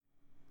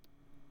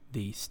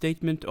The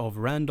Statement of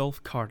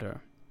Randolph Carter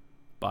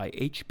by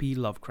H.P.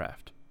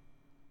 Lovecraft.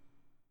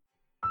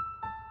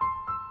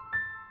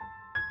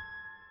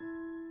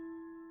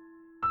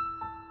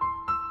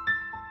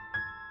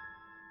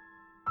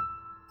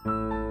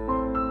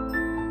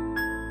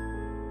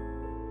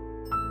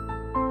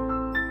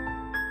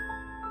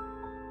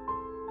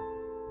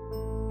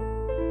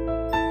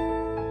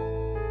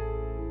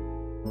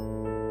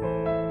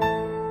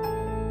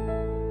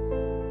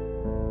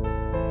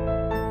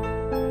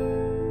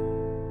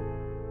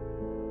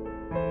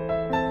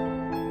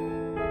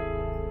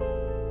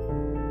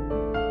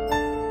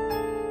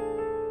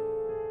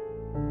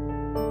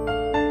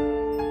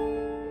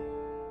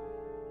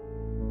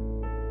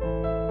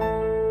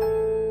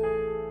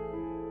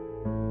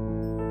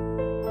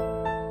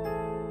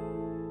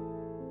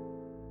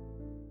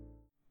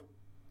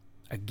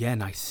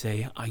 Again I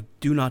say, I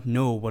do not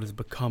know what has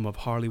become of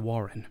Harley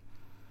Warren,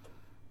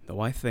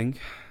 though I think,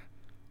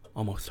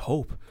 almost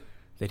hope,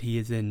 that he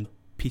is in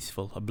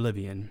peaceful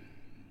oblivion,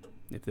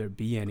 if there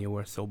be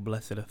anywhere so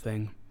blessed a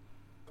thing.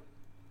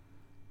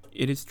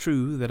 It is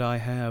true that I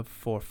have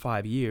for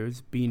 5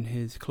 years been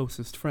his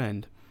closest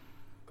friend,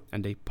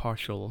 and a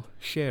partial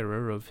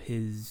sharer of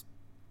his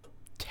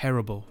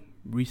terrible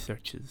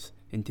researches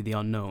into the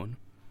unknown.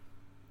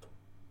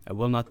 I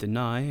will not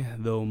deny,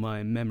 though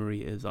my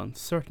memory is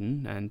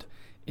uncertain and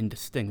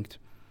indistinct,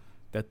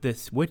 that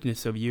this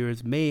witness of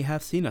yours may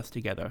have seen us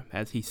together,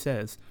 as he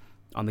says,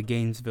 on the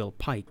Gainesville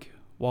Pike,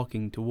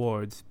 walking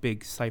towards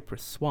Big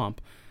Cypress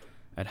Swamp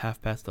at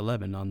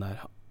 11:30 on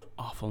that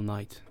awful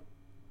night.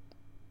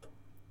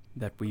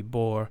 That we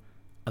bore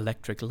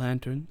electric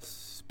lanterns,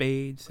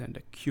 spades, and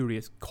a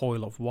curious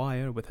coil of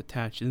wire with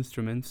attached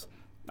instruments,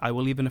 I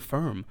will even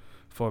affirm,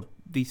 for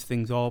these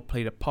things all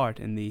played a part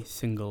in the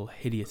single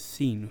hideous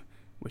scene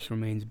which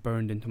remains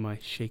burned into my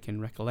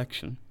shaken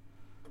recollection.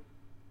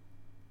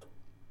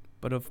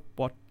 But of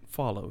what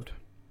followed,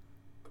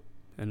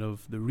 and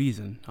of the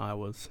reason I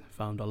was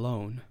found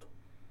alone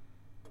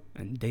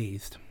and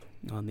dazed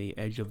on the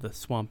edge of the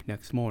swamp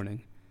next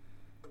morning,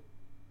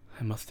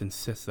 I must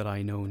insist that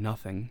I know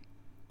nothing,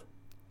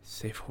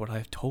 save for what I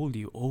have told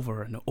you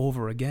over and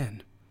over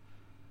again.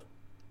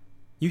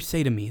 You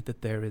say to me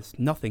that there is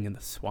nothing in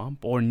the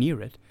swamp, or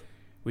near it,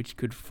 which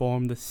could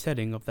form the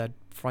setting of that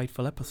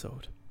frightful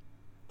episode.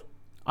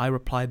 I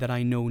reply that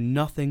I know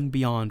nothing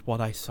beyond what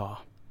I saw.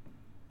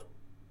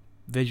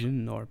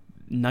 Vision or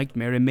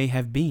nightmare it may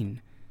have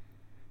been.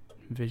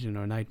 Vision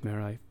or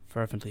nightmare, I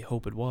fervently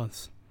hope it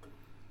was.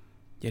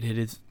 Yet it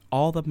is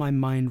all that my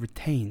mind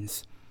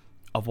retains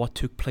of what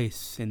took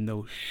place in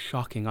those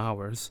shocking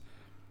hours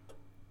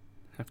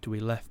after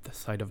we left the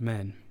sight of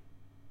men.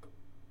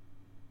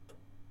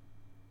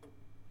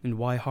 And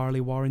why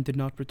Harley Warren did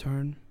not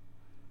return,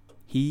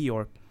 he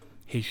or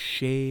his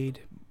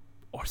shade,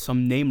 or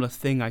some nameless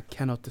thing I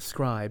cannot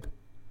describe,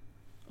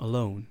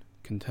 alone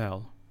can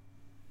tell.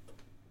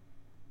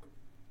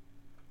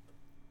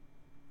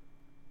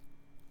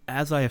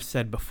 As I have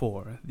said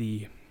before,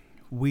 the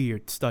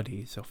weird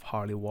studies of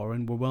Harley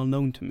Warren were well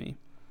known to me,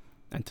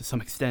 and to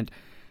some extent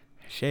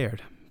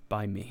shared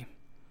by me.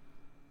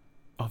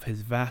 Of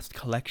his vast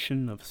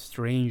collection of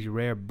strange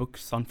rare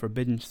books on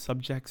forbidden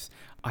subjects,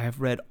 I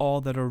have read all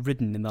that are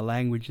written in the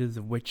languages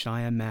of which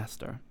I am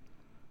master.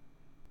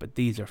 But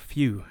these are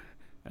few,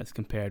 as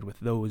compared with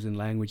those in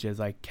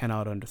languages I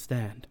cannot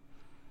understand.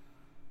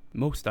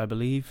 Most, I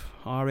believe,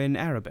 are in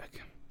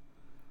Arabic,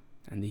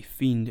 and the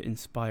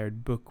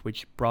fiend-inspired book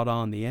which brought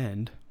on the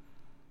end,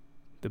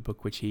 the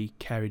book which he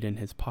carried in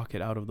his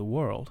pocket out of the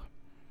world,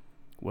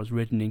 was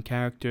written in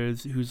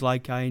characters whose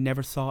like I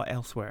never saw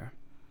elsewhere.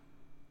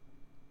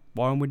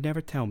 Warren would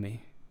never tell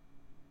me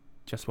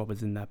just what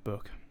was in that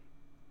book.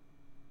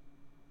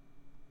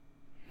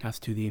 As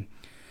to the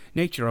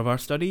nature of our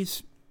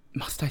studies,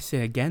 must I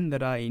say again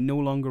that I no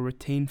longer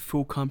retain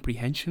full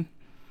comprehension?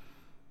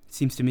 It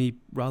seems to me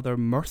rather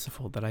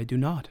merciful that I do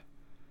not,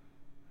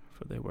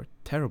 for they were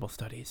terrible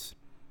studies,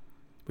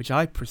 which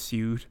I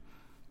pursued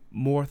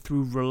more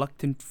through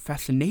reluctant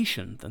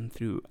fascination than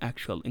through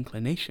actual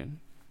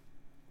inclination.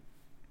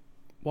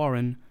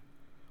 Warren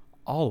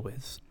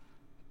always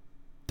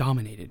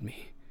dominated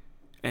me,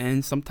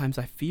 and sometimes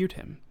I feared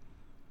him.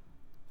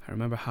 I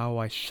remember how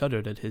I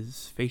shuddered at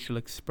his facial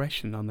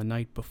expression on the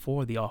night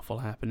before the awful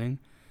happening,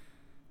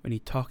 when he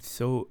talked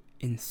so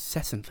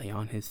incessantly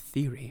on his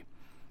theory,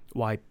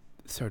 why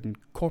certain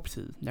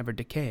corpses never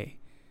decay,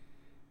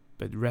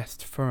 but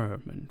rest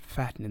firm and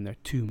fatten in their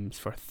tombs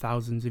for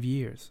thousands of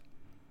years.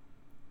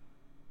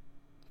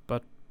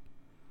 But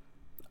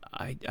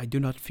I do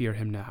not fear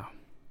him now,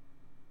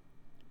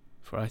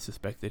 for I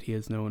suspect that he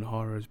has known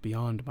horrors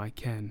beyond my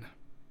ken.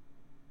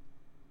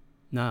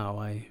 Now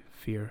I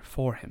fear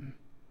for him.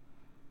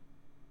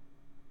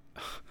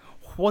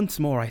 Once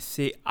more I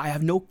say, I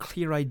have no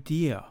clear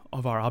idea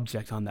of our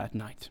object on that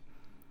night.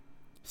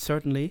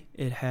 Certainly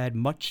it had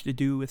much to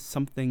do with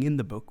something in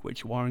the book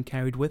which Warren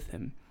carried with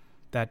him,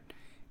 that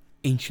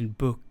ancient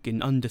book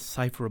in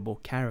undecipherable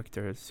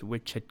characters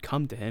which had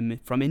come to him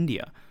from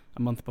India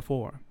a month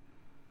before.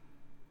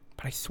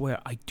 but I swear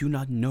I do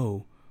not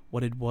know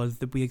what it was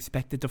that we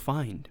expected to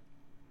find.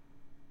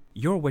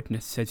 Your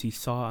witness says he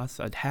saw us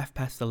at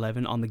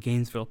 11:30 on the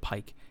Gainesville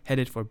Pike,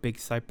 headed for Big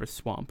Cypress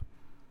Swamp.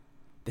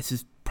 This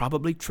is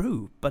probably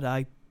true, but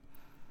I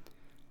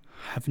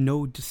have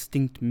no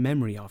distinct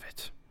memory of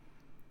it.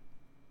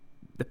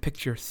 The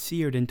picture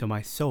seared into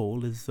my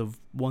soul is of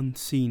one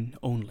scene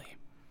only,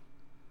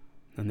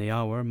 and the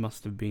hour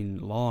must have been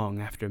long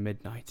after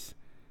midnight,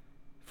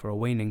 for a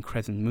waning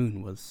crescent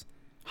moon was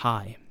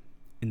high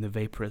in the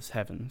vaporous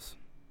heavens.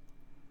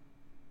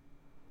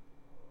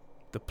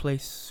 The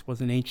place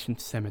was an ancient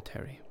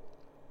cemetery,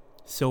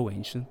 so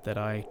ancient that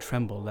I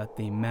trembled at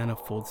the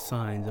manifold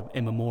signs of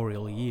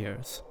immemorial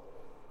years.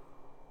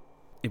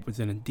 It was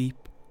in a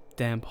deep,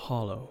 damp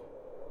hollow,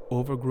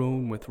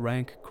 overgrown with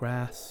rank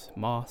grass,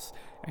 moss,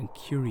 and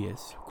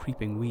curious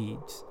creeping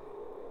weeds,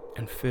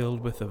 and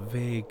filled with a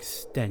vague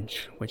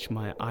stench which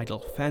my idle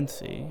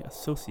fancy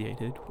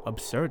associated,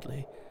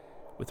 absurdly,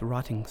 with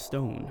rotting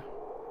stone.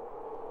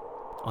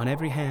 On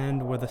every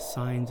hand were the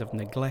signs of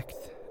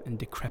neglect and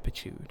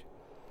decrepitude,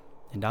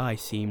 and I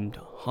seemed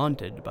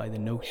haunted by the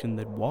notion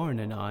that Warren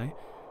and I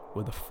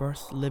were the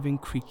first living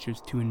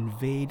creatures to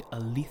invade a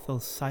lethal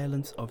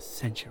silence of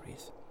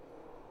centuries.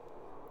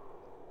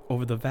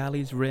 Over the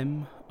valley's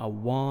rim, a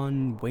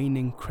wan,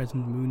 waning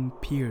crescent moon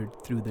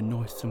peered through the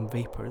noisome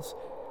vapors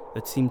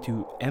that seemed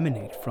to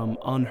emanate from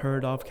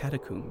unheard-of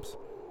catacombs,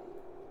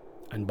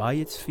 and by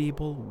its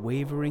feeble,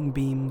 wavering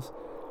beams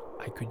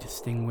I could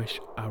distinguish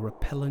a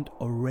repellent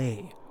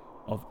array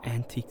of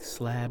antique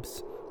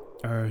slabs,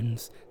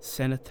 urns,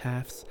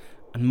 cenotaphs,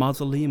 and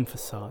mausoleum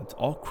facades,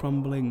 all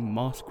crumbling,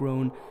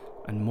 moss-grown,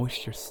 and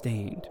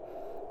moisture-stained,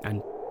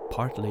 and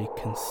partly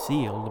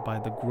concealed by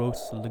the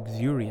gross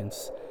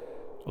luxuriance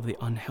of the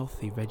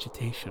unhealthy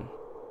vegetation.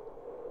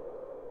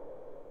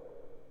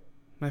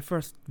 My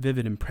first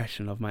vivid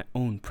impression of my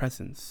own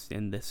presence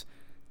in this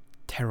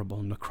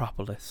terrible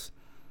necropolis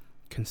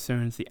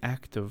concerns the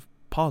act of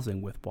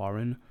pausing with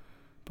Warren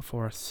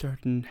before a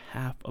certain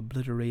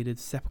half-obliterated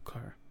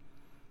sepulchre,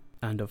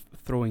 and of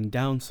throwing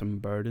down some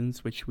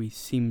burdens which we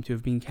seemed to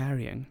have been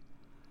carrying.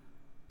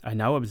 I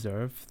now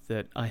observed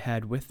that I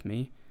had with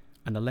me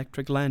an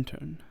electric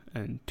lantern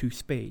and 2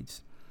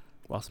 spades,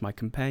 whilst my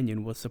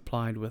companion was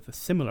supplied with a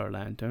similar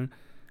lantern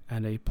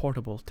and a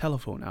portable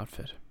telephone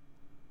outfit.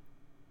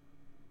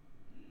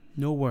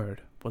 No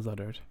word was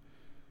uttered,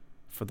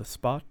 for the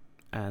spot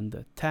and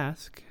the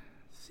task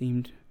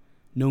seemed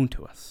known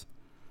to us,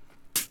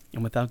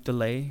 and without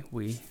delay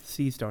we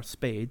seized our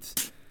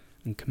spades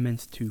and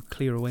commenced to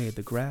clear away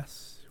the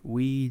grass,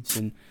 weeds,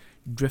 and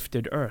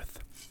drifted earth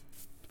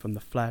from the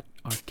flat,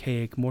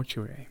 archaic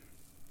mortuary.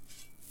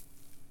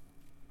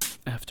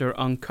 After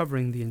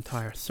uncovering the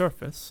entire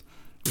surface,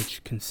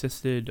 which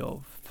consisted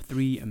of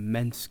 3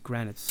 immense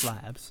granite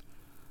slabs,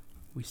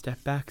 we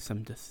stepped back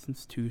some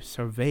distance to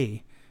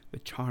survey the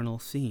charnel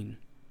scene,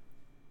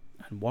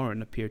 and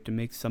Warren appeared to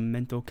make some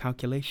mental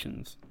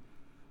calculations.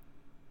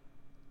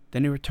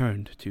 Then he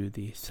returned to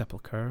the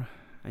sepulchre,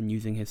 and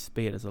using his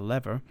spade as a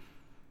lever,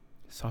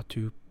 sought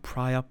to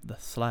pry up the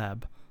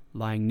slab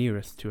lying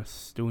nearest to a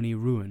stony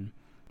ruin,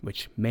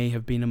 which may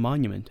have been a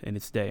monument in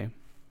its day.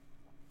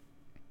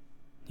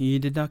 He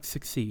did not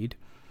succeed,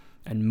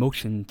 and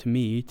motioned to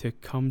me to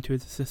come to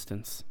his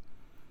assistance.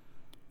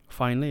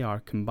 Finally, our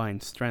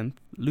combined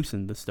strength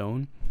loosened the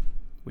stone,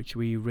 which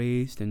we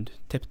raised and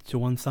tipped to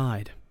one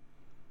side.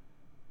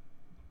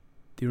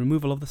 The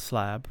removal of the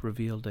slab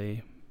revealed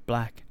a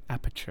black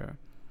aperture,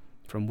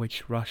 from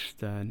which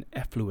rushed an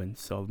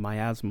effluence of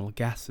miasmal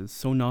gases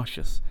so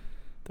nauseous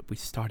that we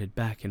started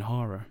back in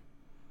horror.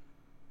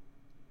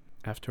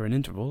 After an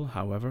interval,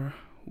 however,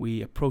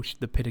 we approached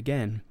the pit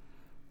again,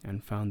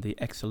 and found the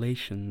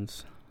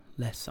exhalations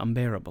less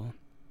unbearable.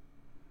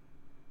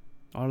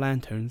 Our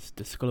lanterns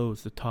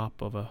disclosed the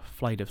top of a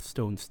flight of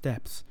stone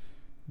steps,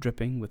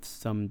 dripping with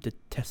some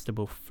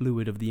detestable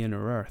fluid of the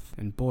inner earth,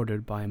 and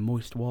bordered by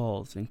moist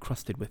walls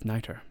encrusted with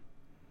nitre.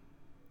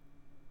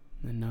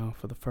 And now,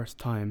 for the first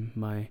time,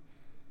 my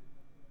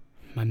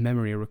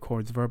memory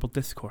records verbal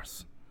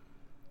discourse.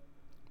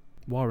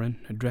 Warren,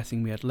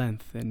 addressing me at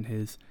length in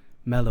his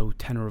mellow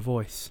tenor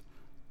voice,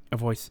 a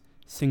voice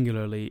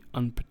singularly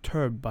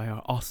unperturbed by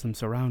our awesome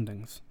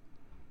surroundings.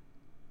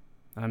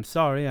 "I'm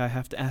sorry I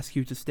have to ask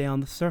you to stay on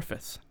the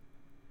surface,"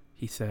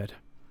 he said,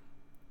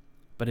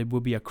 "but it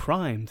would be a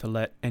crime to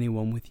let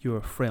anyone with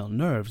your frail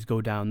nerves go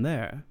down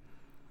there.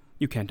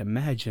 You can't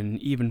imagine,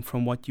 even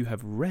from what you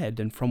have read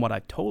and from what I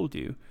told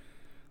you,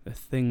 the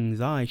things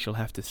I shall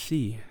have to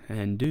see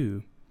and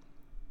do.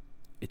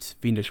 It's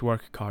fiendish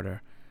work,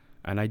 Carter,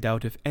 and I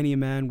doubt if any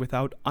man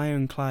without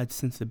ironclad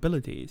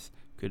sensibilities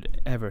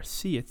could ever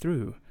see it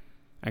through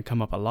and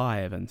come up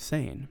alive and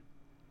sane.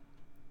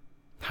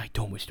 I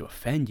don't wish to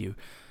offend you,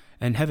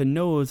 and heaven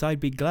knows I'd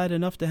be glad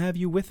enough to have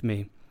you with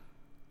me,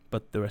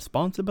 but the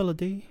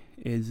responsibility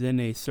is in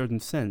a certain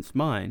sense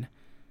mine,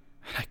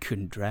 and I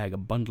couldn't drag a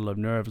bundle of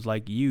nerves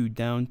like you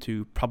down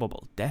to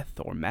probable death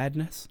or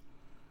madness.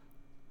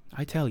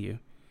 I tell you,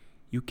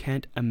 you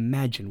can't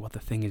imagine what the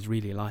thing is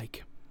really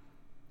like.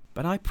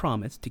 but I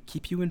promise to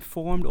keep you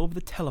informed over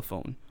the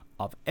telephone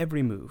of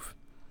every move.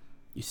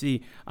 You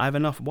see, I have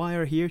enough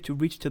wire here to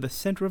reach to the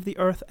center of the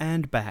earth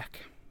and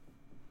back.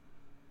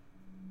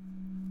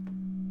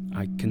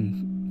 I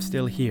can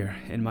still hear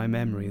in my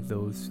memory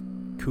those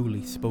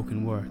coolly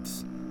spoken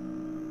words,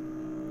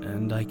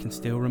 and I can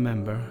still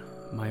remember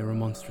my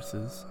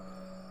remonstrances.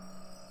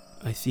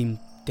 I seemed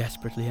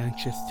desperately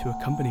anxious to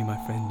accompany my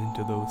friend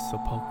into those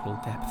sepulchral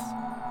depths.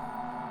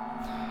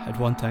 At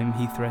one time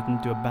he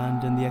threatened to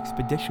abandon the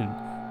expedition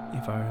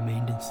if I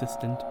remained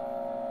insistent,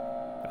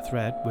 a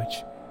threat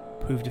which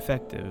proved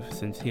effective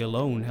since he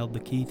alone held the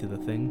key to the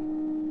thing.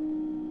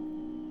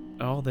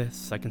 All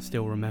this I can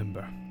still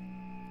remember,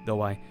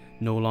 though I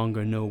no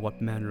longer know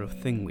what manner of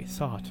thing we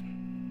sought.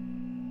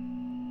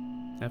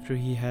 After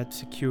he had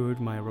secured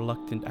my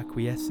reluctant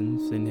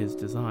acquiescence in his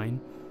design,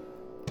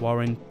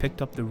 Warren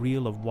picked up the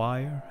reel of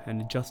wire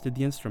and adjusted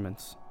the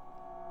instruments.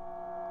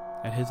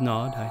 At his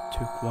nod, I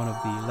took one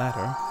of the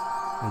latter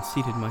and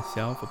seated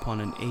myself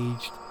upon an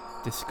aged,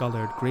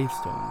 discolored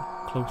gravestone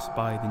close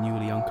by the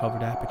newly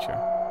uncovered aperture.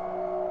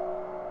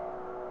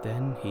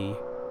 Then he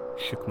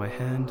shook my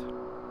hand,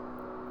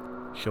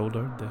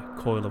 shouldered the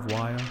coil of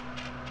wire,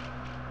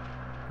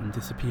 and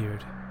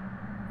disappeared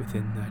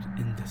within that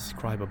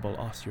indescribable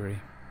ossuary.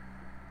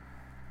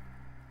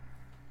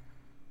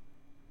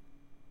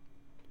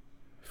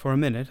 For a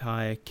minute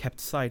I kept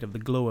sight of the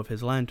glow of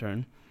his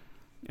lantern,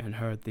 and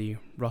heard the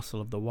rustle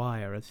of the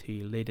wire as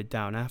he laid it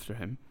down after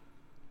him,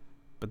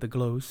 but the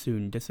glow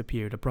soon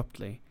disappeared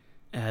abruptly,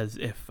 as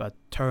if a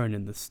turn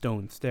in the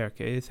stone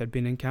staircase had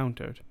been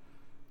encountered,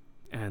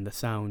 and the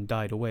sound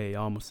died away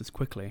almost as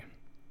quickly.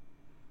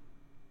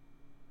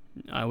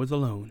 I was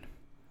alone,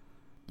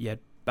 yet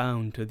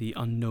bound to the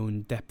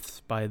unknown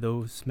depths by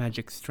those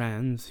magic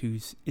strands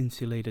whose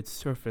insulated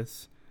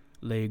surface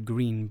lay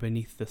green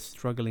beneath the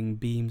struggling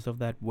beams of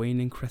that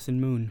waning crescent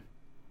moon.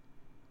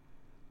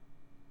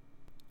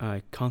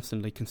 I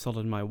constantly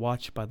consulted my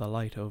watch by the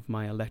light of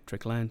my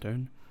electric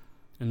lantern,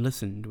 and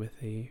listened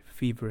with a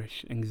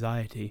feverish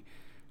anxiety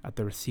at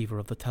the receiver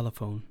of the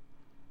telephone,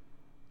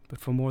 but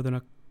for more than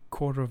a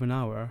quarter of an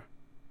hour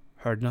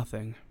heard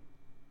nothing.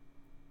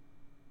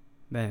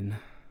 Then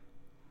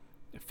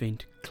a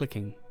faint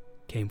clicking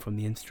came from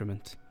the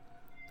instrument,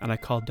 and I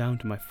called down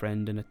to my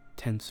friend in a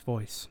tense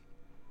voice.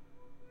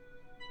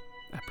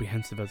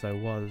 Apprehensive as I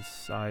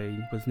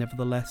was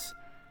nevertheless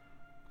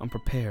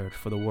unprepared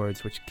for the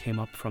words which came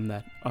up from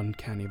that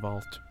uncanny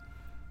vault,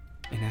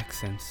 in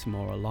accents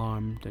more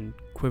alarmed and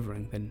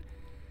quivering than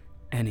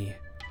any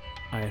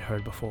I had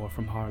heard before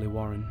from Harley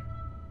Warren.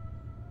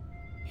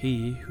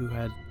 He who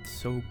had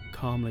so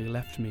calmly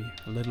left me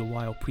a little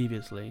while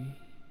previously,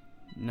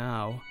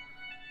 now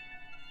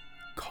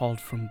called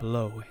from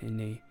below in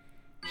a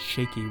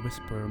shaky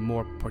whisper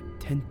more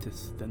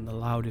portentous than the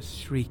loudest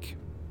shriek.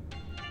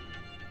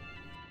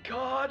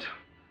 God,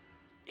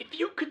 if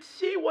you could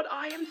see what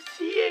I am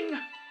seeing!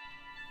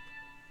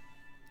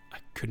 I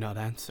could not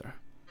answer.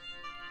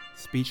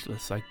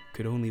 Speechless, I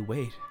could only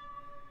wait.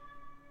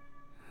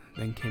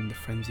 Then came the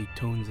frenzied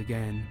tones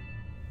again.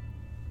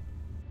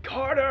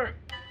 Carter!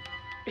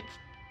 It's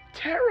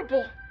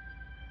terrible!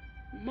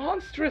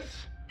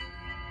 Monstrous!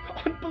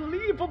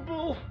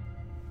 Unbelievable!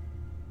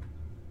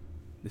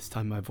 This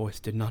time my voice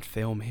did not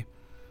fail me,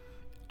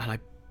 and I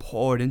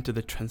poured into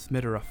the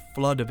transmitter a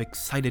flood of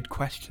excited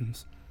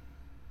questions.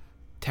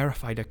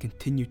 Terrified, I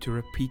continued to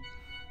repeat,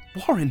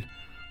 "Warren,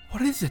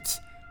 what is it?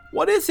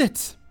 What is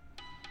it?"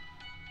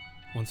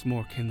 Once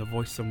more came the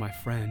voice of my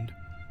friend,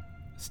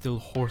 still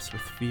hoarse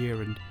with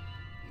fear and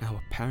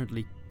now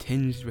apparently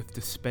tinged with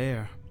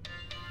despair.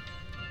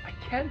 I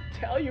can't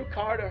tell you,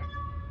 Carter.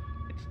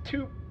 It's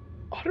too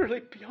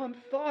utterly beyond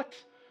thought.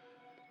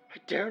 I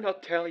dare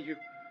not tell you.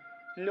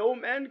 No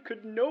man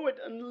could know it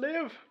and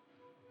live.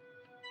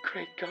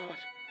 Great God,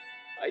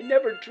 I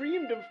never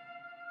dreamed of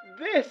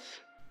this.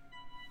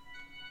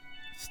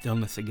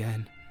 Stillness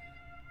again,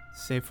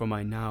 save for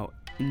my now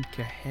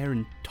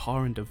incoherent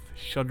torrent of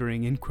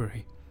shuddering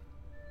inquiry.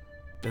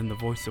 Then the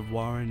voice of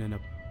Warren in a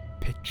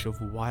pitch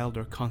of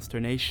wilder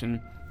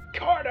consternation.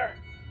 Carter,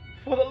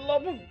 for the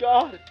love of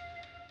God,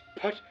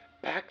 put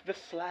back the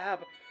slab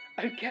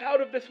and get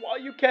out of this while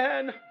you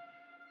can.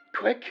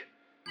 Quick,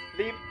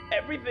 leave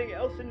everything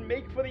else and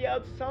make for the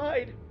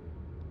outside.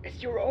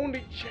 It's your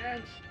only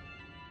chance.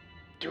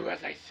 Do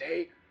as I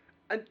say,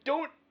 and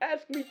don't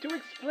ask me to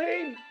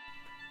explain.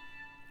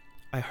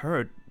 I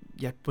heard,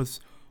 yet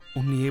was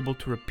only able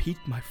to repeat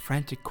my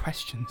frantic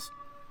questions.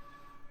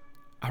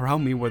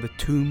 Around me were the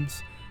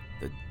tombs,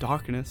 the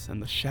darkness,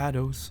 and the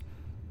shadows.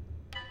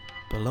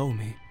 Below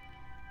me,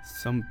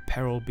 some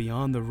peril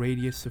beyond the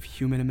radius of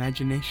human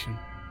imagination.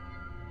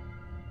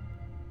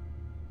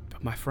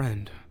 But my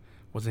friend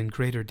was in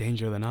greater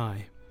danger than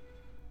I.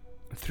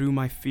 Through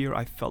my fear,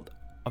 I felt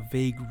a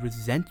vague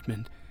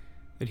resentment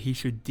that he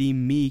should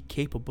deem me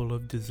capable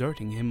of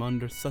deserting him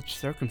under such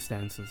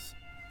circumstances.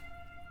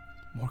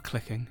 More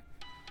clicking,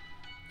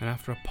 and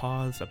after a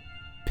pause, a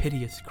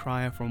piteous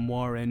cry from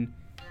Warren.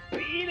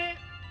 Beat it!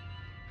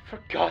 For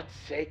God's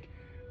sake,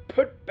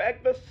 Put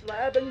back the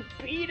slab and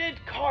beat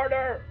it,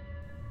 Carter!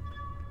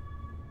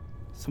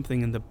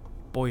 Something in the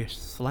boyish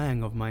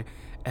slang of my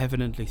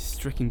evidently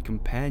stricken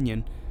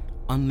companion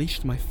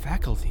unleashed my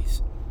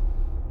faculties.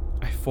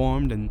 I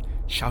formed and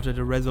shouted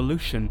a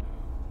resolution.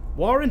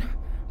 "Warren,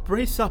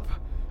 brace up!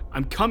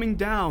 I'm coming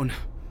down!"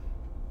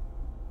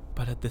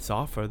 But at this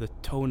offer, the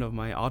tone of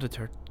my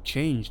auditor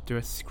changed to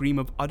a scream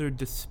of utter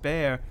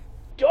despair.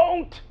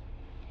 Don't!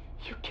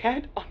 You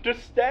can't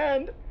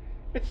understand!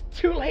 It's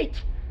too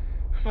late!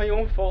 My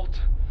own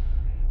fault.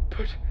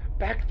 Put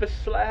back the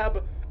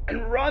slab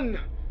and run!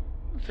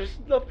 There's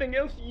nothing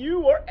else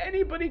you or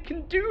anybody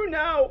can do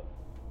now!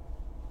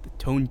 The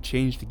tone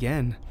changed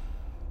again,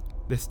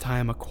 this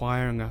time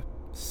acquiring a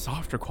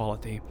softer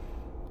quality,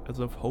 as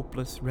of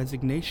hopeless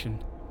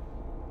resignation.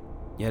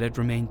 Yet it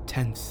remained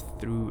tense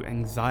through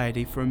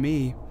anxiety for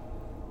me.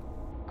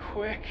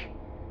 Quick,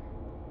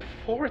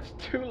 before it's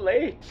too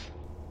late.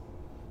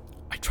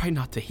 I tried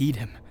not to heed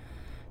him,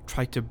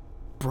 tried to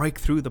break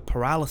through the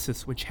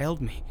paralysis which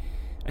held me,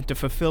 and to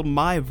fulfill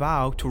my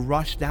vow to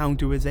rush down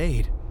to his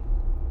aid.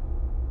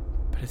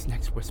 But his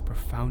next whisper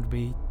found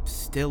me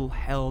still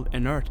held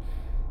inert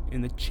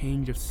in the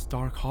change of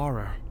stark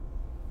horror.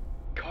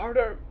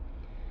 Carter,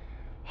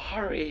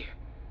 hurry.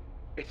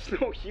 It's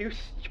no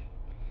use.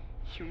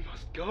 You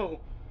must go.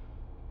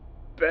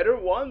 Better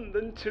one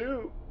than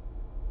two.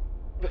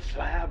 The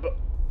slab.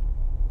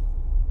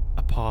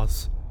 A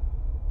pause.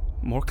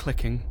 More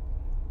clicking.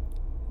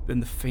 Then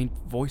the faint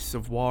voice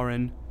of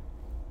Warren.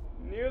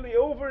 Nearly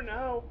over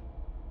now.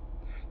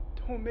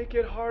 Don't make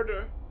it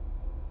harder.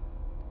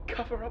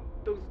 Cover up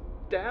those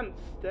damn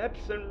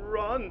steps and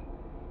run.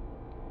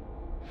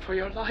 For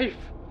your life.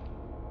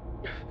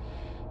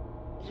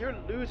 You're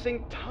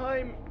losing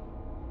time.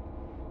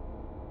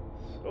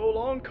 So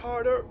long,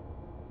 Carter.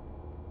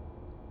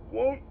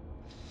 Won't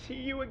see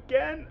you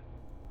again.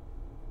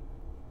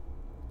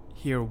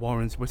 Here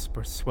Warren's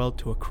whisper swelled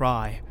to a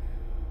cry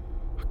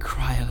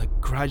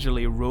that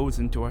gradually rose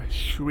into a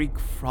shriek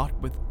fraught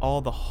with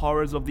all the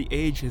horrors of the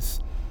ages.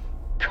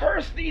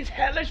 Curse these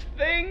hellish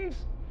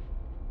things!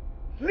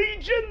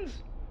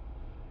 Legions!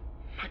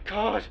 My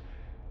God!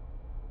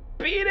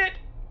 Beat it!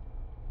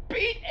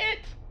 Beat it!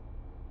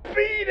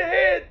 Beat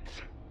it!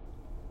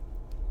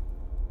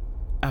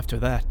 After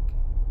that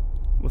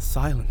was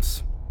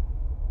silence.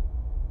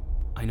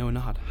 I know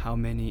not how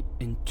many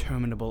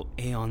interminable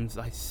aeons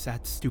I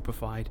sat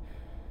stupefied,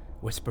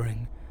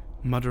 whispering,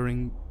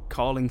 muttering,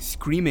 calling,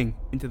 screaming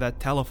into that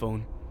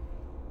telephone.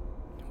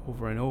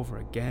 Over and over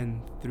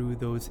again through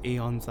those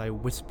aeons I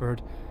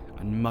whispered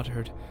and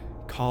muttered,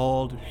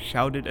 called,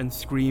 shouted, and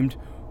screamed,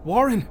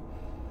 "Warren!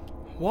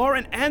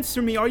 Warren,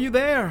 answer me! Are you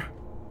there?"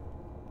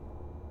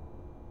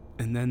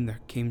 And then there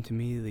came to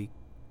me the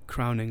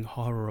crowning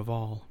horror of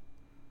all.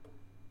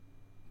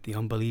 The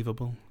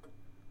unbelievable,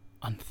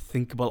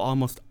 unthinkable,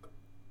 almost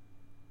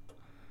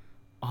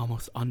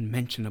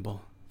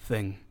unmentionable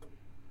thing.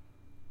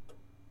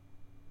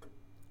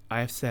 I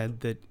have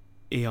said that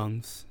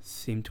aeons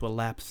seemed to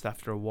elapse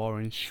after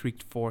Warren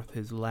shrieked forth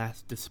his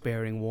last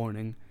despairing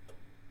warning,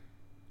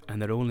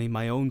 and that only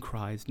my own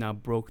cries now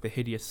broke the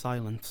hideous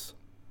silence.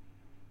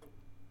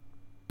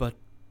 But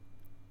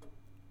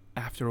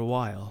after a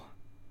while,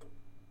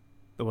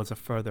 there was a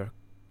further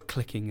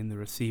clicking in the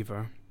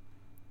receiver,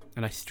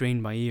 and I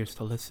strained my ears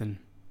to listen.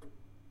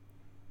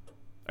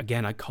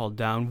 Again I called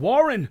down,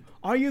 "Warren,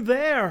 are you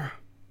there?"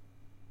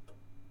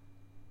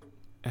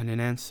 And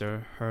in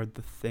answer heard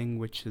the thing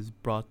which has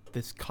brought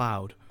this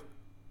cloud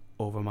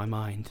over my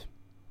mind.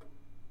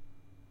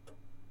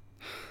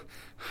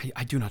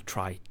 I do not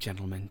try,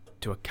 gentlemen,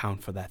 to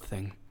account for that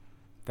thing,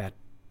 that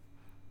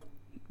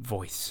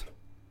voice,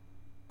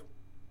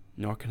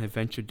 nor can I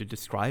venture to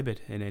describe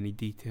it in any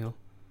detail,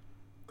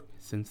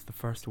 since the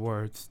first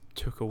words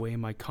took away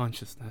my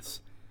consciousness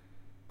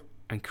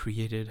and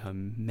created a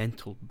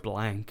mental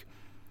blank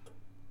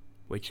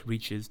which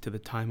reaches to the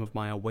time of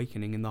my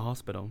awakening in the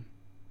hospital.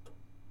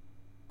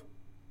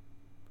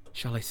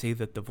 Shall I say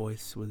that the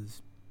voice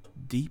was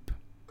deep,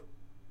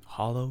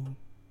 hollow,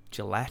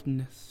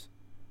 gelatinous,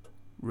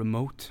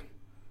 remote,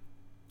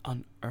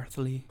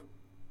 unearthly,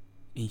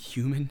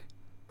 inhuman,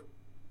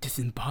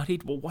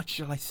 disembodied? Well, what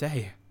shall I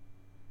say?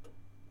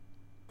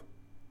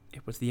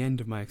 It was the end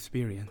of my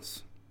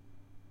experience,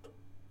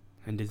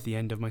 and is the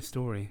end of my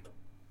story.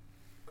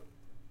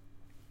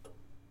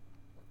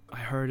 I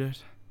heard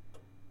it,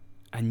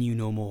 and knew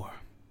no more.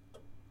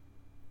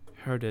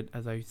 Heard it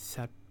as I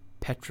sat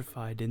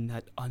petrified in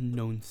that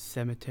unknown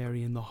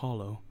cemetery in the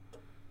hollow,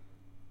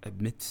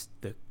 amidst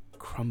the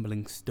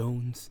crumbling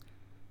stones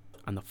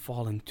and the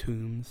falling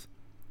tombs,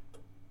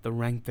 the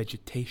rank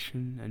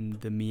vegetation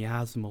and the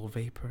miasmal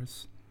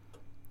vapors.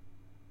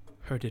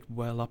 Heard it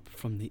well up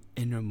from the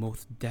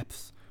innermost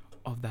depths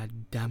of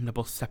that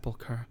damnable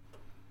sepulchre,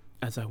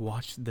 as I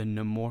watched the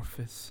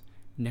amorphous,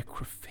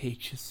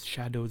 necrophageous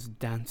shadows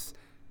dance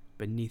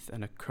beneath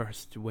an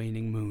accursed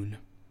waning moon.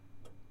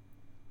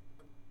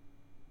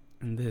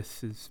 And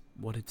this is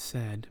what it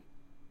said.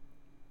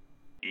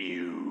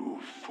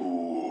 "You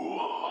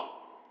fool.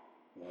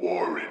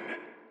 Warren